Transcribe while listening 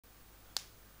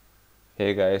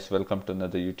Hey guys, welcome to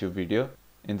another YouTube video.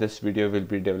 In this video we'll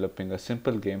be developing a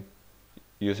simple game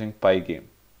using Pygame.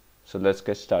 So let's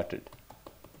get started.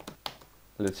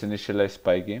 Let's initialize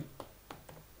Pygame.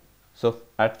 So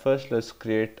at first let's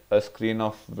create a screen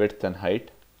of width and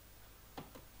height.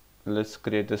 Let's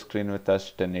create the screen width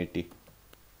as 1080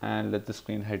 and let the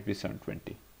screen height be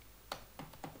 720.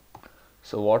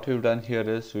 So what we've done here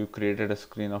is we've created a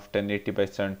screen of 1080 by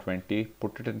 720,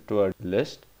 put it into a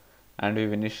list, and we've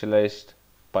initialized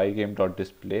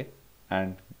pygame.display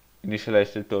and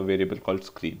initialized it to a variable called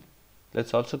screen.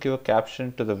 Let's also give a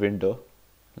caption to the window.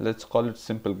 Let's call it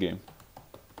simple game.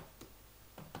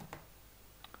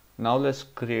 Now let's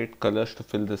create colors to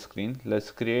fill the screen. Let's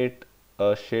create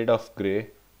a shade of gray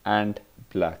and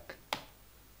black.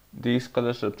 These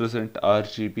colors represent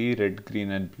RGB, red,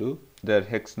 green and blue. They're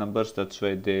hex numbers, that's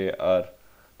why they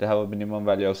have a minimum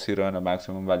value of 0 and a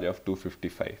maximum value of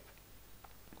 255.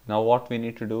 Now what we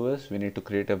need to do is we need to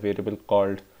create a variable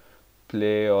called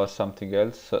play or something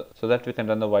else so that we can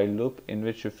run the while loop in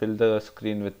which we fill the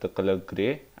screen with the color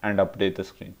gray and update the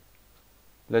screen.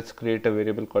 Let's create a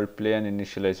variable called play and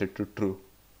initialize it to true.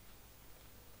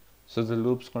 So the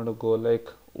loop's going to go like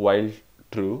while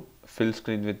true, fill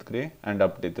screen with gray and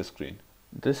update the screen.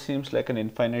 This seems like an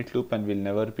infinite loop and we'll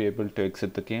never be able to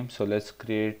exit the game. So let's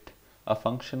create a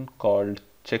function called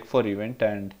check for event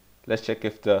and let's check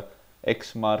if the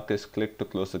X mark is clicked to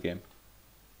close the game.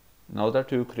 Now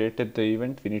that we've created the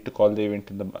event, we need to call the event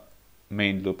in the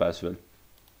main loop as well.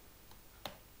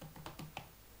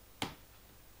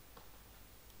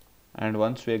 And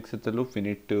once we exit the loop, we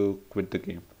need to quit the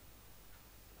game.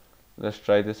 Let's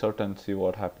try this out and see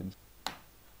what happens.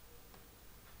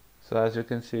 So as you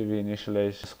can see, we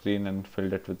initialized the screen and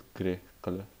filled it with gray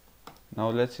color.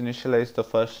 Now let's initialize the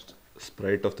first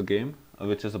sprite of the game,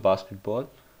 which is a basketball.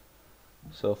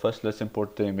 So first let's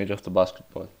import the image of the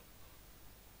basketball.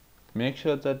 Make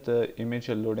sure that the image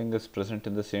you're loading is present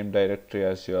in the same directory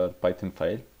as your Python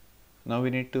file. Now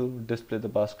we need to display the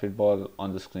basketball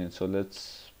on the screen. So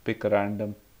let's pick a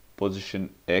random position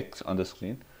X on the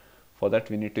screen. For that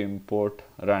we need to import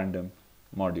random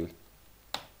module.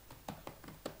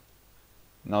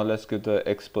 Now let's give the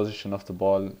X position of the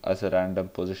ball as a random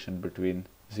position between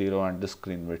 0 and the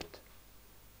screen width.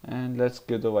 And let's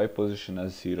give the Y position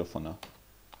as 0 for now.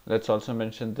 Let's also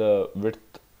mention the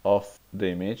width of the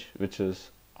image, which is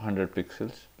 100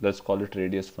 pixels. Let's call it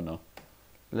radius for now.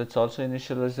 Let's also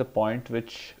initialize the point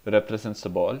which represents the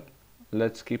ball.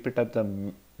 Let's keep it at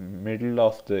the middle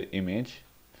of the image.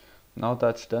 Now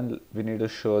that's done, we need to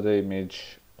show the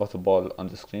image of the ball on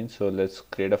the screen. So let's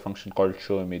create a function called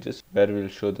show images where we'll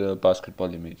show the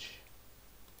basketball image.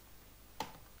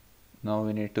 Now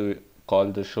we need to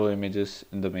call the show images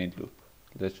in the main loop.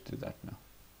 Let's do that now.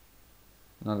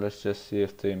 Now let's just see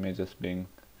if the image is being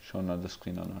shown on the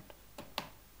screen or not.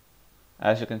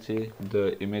 As you can see,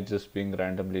 the image is being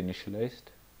randomly initialized.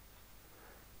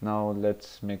 Now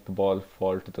let's make the ball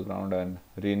fall to the ground and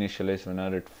reinitialize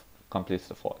whenever it completes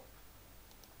the fall.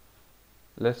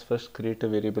 Let's first create a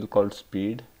variable called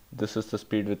speed. This is the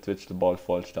speed with which the ball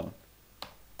falls down.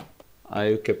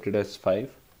 I kept it as 5.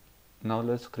 Now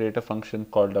let's create a function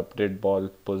called update ball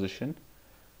position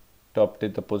to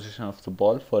update the position of the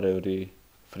ball for every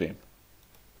frame.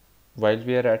 While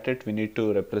we are at it, we need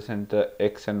to represent the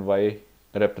X and Y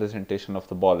representation of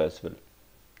the ball as well.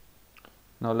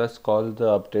 Now let's call the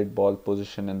update ball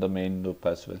position in the main loop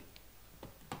as well.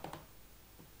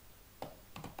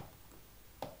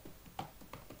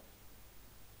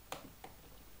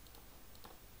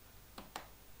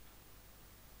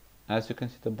 As you can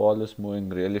see, the ball is moving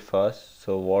really fast.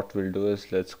 So what we'll do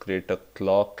is let's create a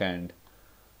clock and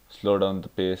slow down the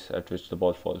pace at which the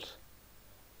ball falls.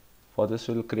 For this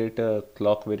we'll create a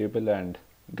clock variable and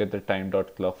get the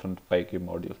time.clock from the Pygame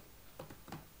module.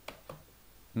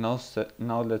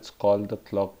 Now let's call the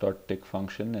clock.tick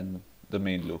function in the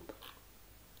main loop.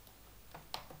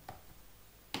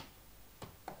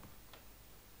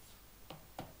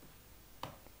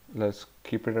 Let's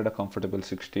keep it at a comfortable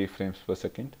 60 frames per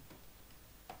second.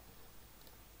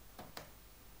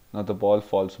 Now the ball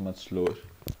falls much slower.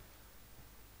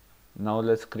 Now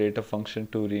let's create a function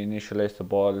to reinitialize the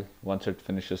ball once it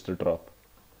finishes the drop.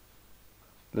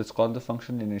 Let's call the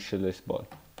function initialize ball.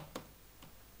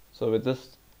 So with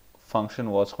this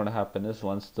function, what's going to happen is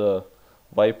once the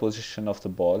Y position of the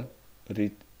ball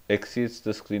exceeds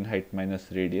the screen height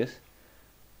minus radius,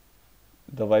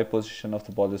 the Y position of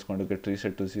the ball is going to get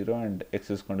reset to 0 and X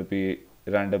is going to be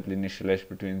randomly initialized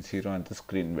between 0 and the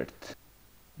screen width.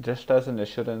 Just as an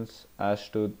assurance as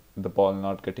to the ball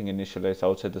not getting initialized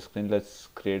outside the screen, let's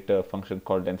create a function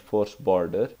called enforce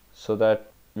border so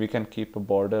that we can keep a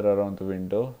border around the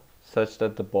window such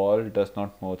that the ball does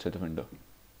not move outside the window.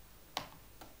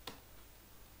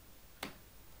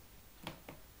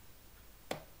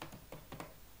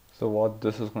 So what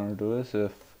this is going to do is,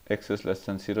 if x is less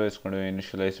than 0, it's going to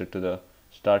initialize it to the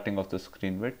starting of the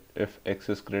screen width. If x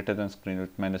is greater than screen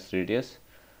width minus radius,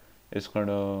 it's going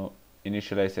to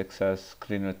initialize x as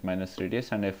screen width minus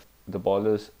radius, and if the ball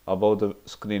is above the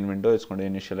screen window, it's going to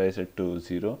initialize it to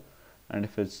 0, and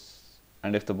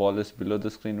if the ball is below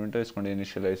the screen window, it's going to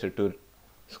initialize it to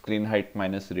screen height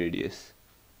minus radius.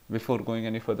 Before going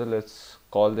any further, let's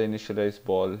call the initialize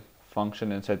ball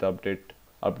function inside the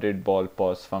update ball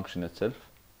pause function itself.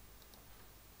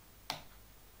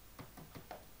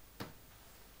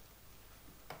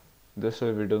 This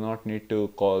way we do not need to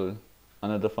call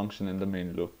another function in the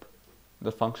main loop.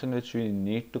 The function which we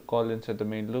need to call inside the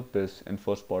main loop is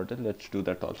enforce border. Let's do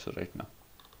that also right now.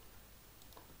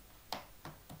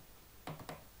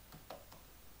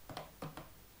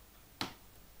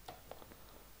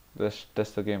 Let's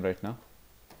test the game right now.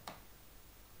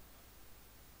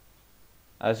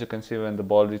 As you can see, when the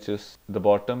ball reaches the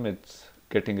bottom, it's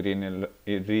getting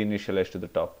reinitialized to the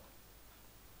top.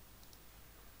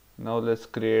 Now let's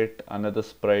create another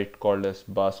sprite called as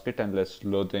basket, and let's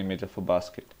load the image of a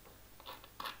basket.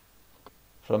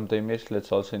 From the image,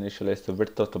 let's also initialize the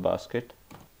width of the basket.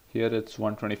 Here it's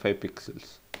 125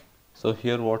 pixels. So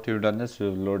here what we've done is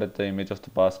we've loaded the image of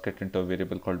the basket into a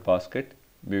variable called basket.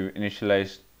 We've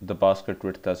initialized the basket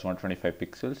width as 125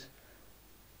 pixels.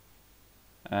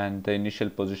 And the initial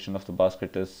position of the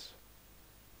basket is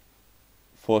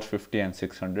 450 and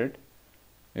 600.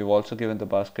 We've also given the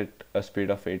basket a speed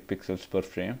of 8 pixels per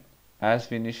frame. As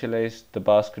we initialize the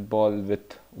basketball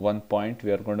with 1 point,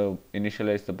 we are going to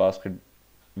initialize the basket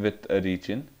with a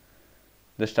region.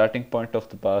 The starting point of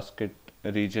the basket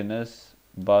region is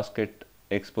basket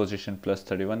exposition plus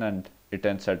 31, and it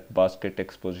ends at basket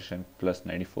exposition plus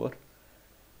 94.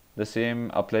 The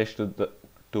same applies to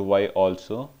y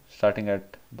also, starting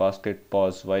at basket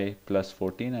pause y plus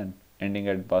 14 and ending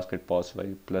at basket pause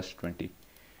y plus 20.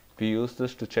 We use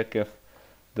this to check if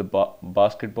the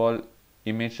basketball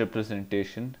image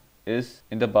representation is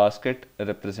in the basket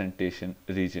representation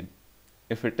region.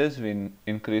 If it is, we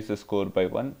increase the score by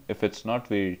 1. If it's not,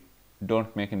 we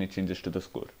don't make any changes to the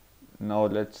score. Now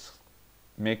let's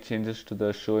make changes to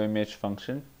the show image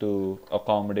function to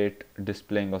accommodate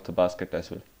displaying of the basket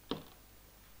as well.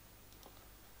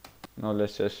 Now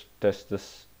let's just test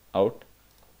this out.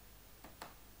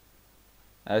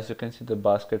 As you can see, the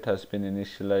basket has been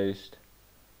initialized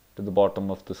to the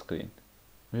bottom of the screen.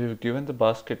 We've given the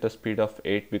basket a speed of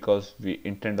 8 because we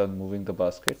intend on moving the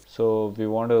basket. So we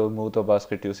want to move the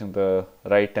basket using the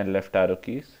right and left arrow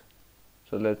keys.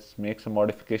 So let's make some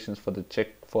modifications for the check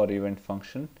for event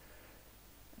function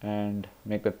and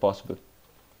make that possible.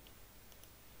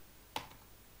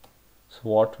 So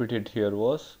what we did here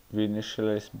was we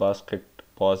initialized basket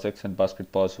pause x and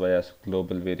basket pause y as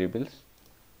global variables,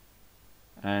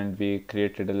 and we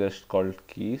created a list called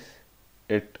keys.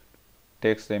 It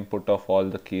takes the input of all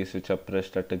the keys which are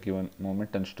pressed at a given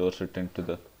moment and stores it into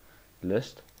the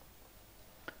list.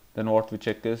 Then what we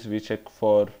check is we check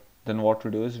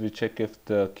if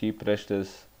the key pressed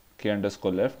is key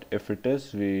underscore left. If it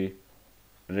is, we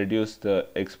reduce the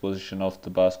exposition of the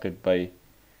basket by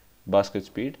basket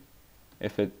speed.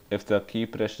 If the key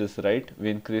pressed is right, we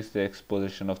increase the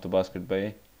exposition of the basket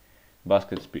by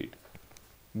basket speed.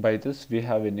 By this we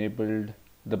have enabled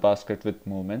the basket with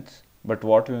movements, but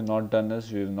what we have not done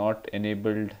is we have not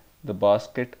enabled the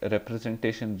basket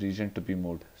representation region to be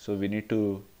moved. So we need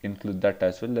to include that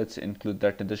as well. Let's include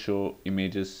that in the show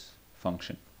images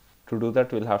function. To do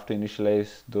that, we'll have to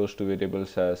initialize those two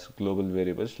variables as global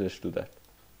variables. Let's do that.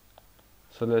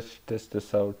 So let's test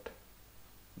this out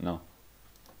now.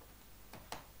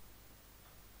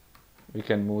 We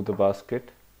can move the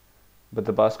basket, but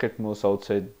the basket moves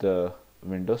outside the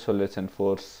window, so let's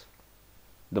enforce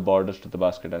the borders to the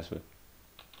basket as well.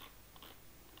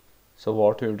 So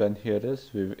what we've done here is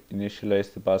we've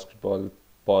initialized the basketball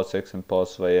pause x and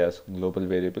pause y as global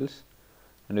variables,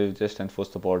 and we've just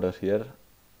enforced the border here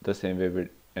the same way we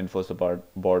enforce the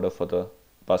border for the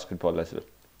basketball as well.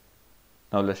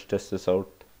 Now let's test this out.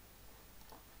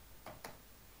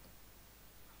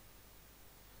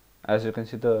 As you can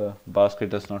see, the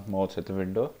basket does not move outside the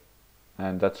window,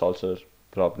 and that's also a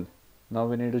problem. Now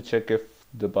we need to check if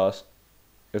the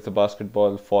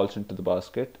basketball falls into the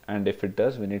basket, and if it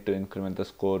does, we need to increment the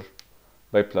score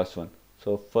by +1.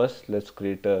 So first let's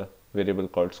create a variable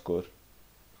called score.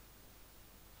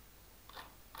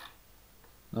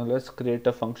 Now let's create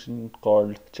a function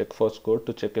called check for score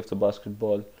to check if the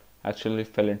basketball actually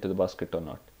fell into the basket or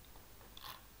not.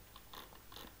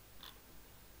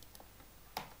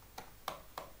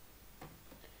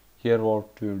 Here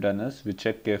what we've done is we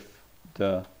check if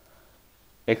the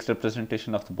X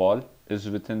representation of the ball is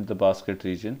within the basket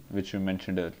region, which we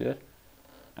mentioned earlier,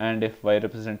 and if Y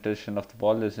representation of the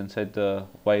ball is inside the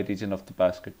Y region of the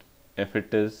basket. If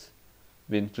it is,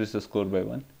 we increase the score by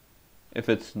 1. If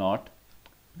it's not,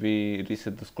 we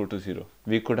reset the score to 0.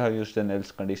 We could have used an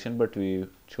else condition, but we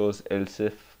chose else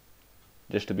if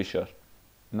just to be sure.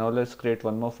 Now let's create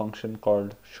one more function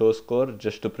called showScore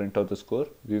just to print out the score.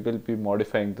 We will be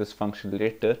modifying this function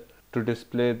later to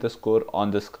display the score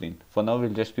on the screen. For now, we'll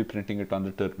just be printing it on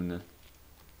the terminal.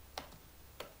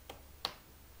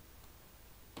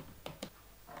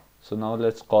 So now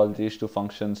let's call these two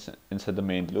functions inside the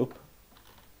main loop.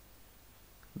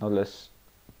 Now let's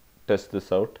test this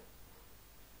out.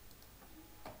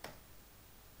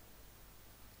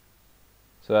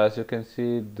 So as you can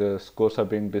see, the scores are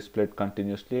being displayed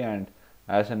continuously, and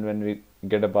as and when we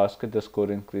get a basket, the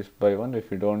score increased by 1. If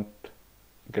we don't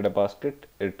get a basket,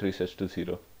 it resets to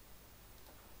 0.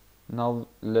 Now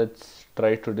let's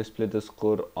try to display the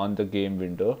score on the game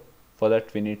window. For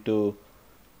that, we need to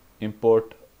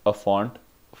import a font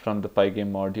from the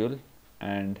Pygame module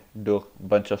and do a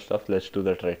bunch of stuff. Let's do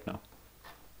that right now.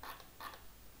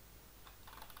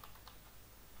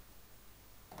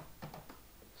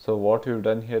 So what we've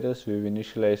done here is we've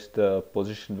initialized the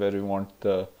position where we want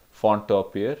the font to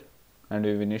appear, and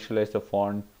we've initialized the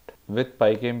font. With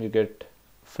Pygame you get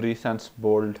free sans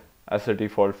bold as a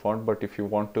default font, but if you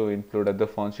want to include other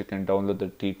fonts, you can download the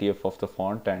TTF of the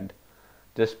font and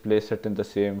just place it in the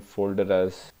same folder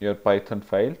as your Python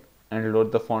file and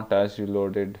load the font as you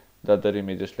loaded the other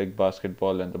images like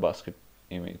basketball and the basket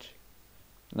image.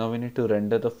 Now we need to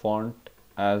render the font,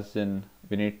 as in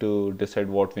we need to decide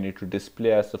what we need to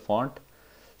display as the font.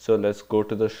 So let's go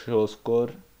to the show score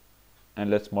and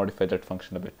let's modify that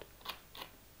function a bit.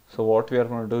 So what we are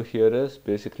going to do here is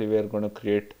basically we are going to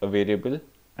create a variable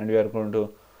and we are going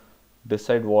to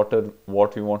decide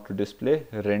what we want to display,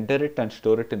 render it and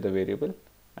store it in the variable,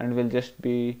 and we'll just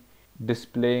be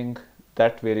displaying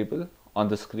that variable on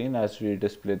the screen as we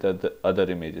display the other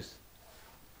images.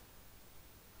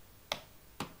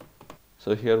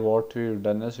 So here what we've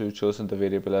done is we've chosen the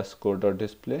variable as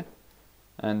score.display,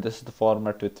 and this is the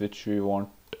format with which we want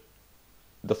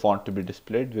the font to be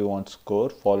displayed. We want score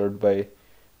followed by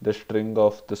the string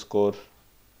of the score,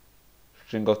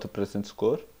 string of the present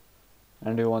score,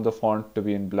 and we want the font to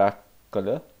be in black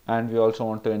color, and we also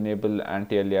want to enable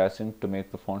anti-aliasing to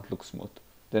make the font look smooth.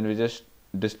 Then we just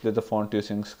display the font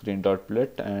using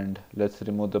screen.blit, and let's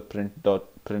remove the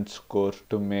print score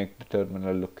to make the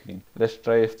terminal look clean. Let's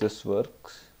try if this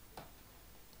works.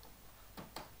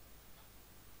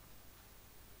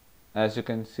 As you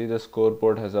can see, the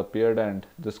scoreboard has appeared and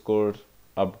the score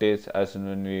updates as and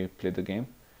when we play the game.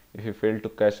 If you fail to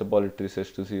catch the ball, it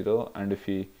resets to 0, and if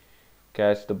we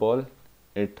catch the ball,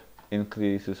 it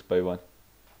increases by 1.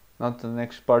 Now the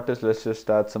next part is let's just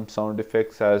add some sound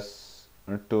effects as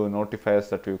to notify us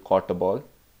that we caught a ball.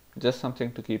 Just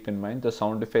something to keep in mind: the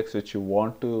sound effects which you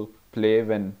want to play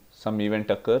when some event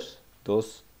occurs,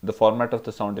 the format of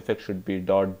the sound effect should be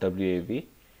 .wav,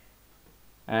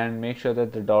 and make sure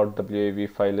that the .wav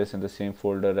file is in the same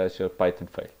folder as your Python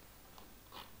file.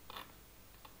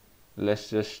 Let's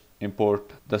just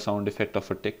import the sound effect of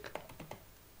a tick,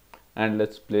 and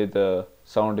let's play the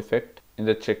sound effect in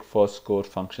the check for score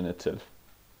function itself.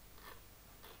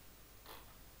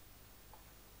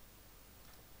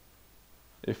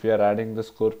 If we are adding the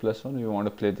score +1, we want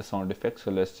to play the sound effect,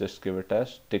 so let's just give it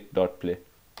as tick.play.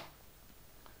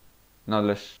 Now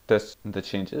let's test the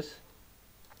changes.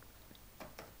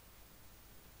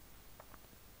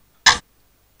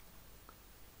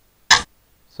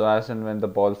 So as and when the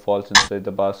ball falls inside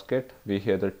the basket, we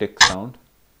hear the tick sound.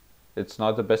 It's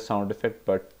not the best sound effect,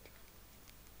 but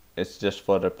it's just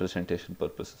for representation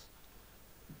purposes.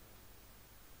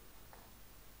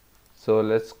 So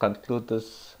let's conclude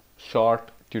this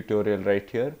short tutorial right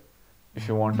here. If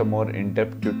you want a more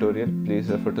in-depth tutorial, please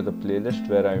refer to the playlist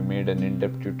where I made an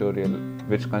in-depth tutorial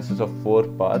which consists of 4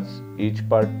 parts, each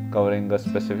part covering a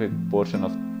specific portion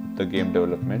of the game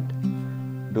development.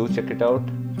 Do check it out.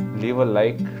 Leave a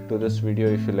like to this video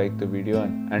if you like the video,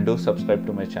 and do subscribe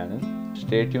to my channel.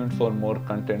 Stay tuned for more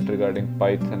content regarding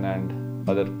Python and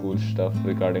other cool stuff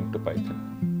regarding to Python.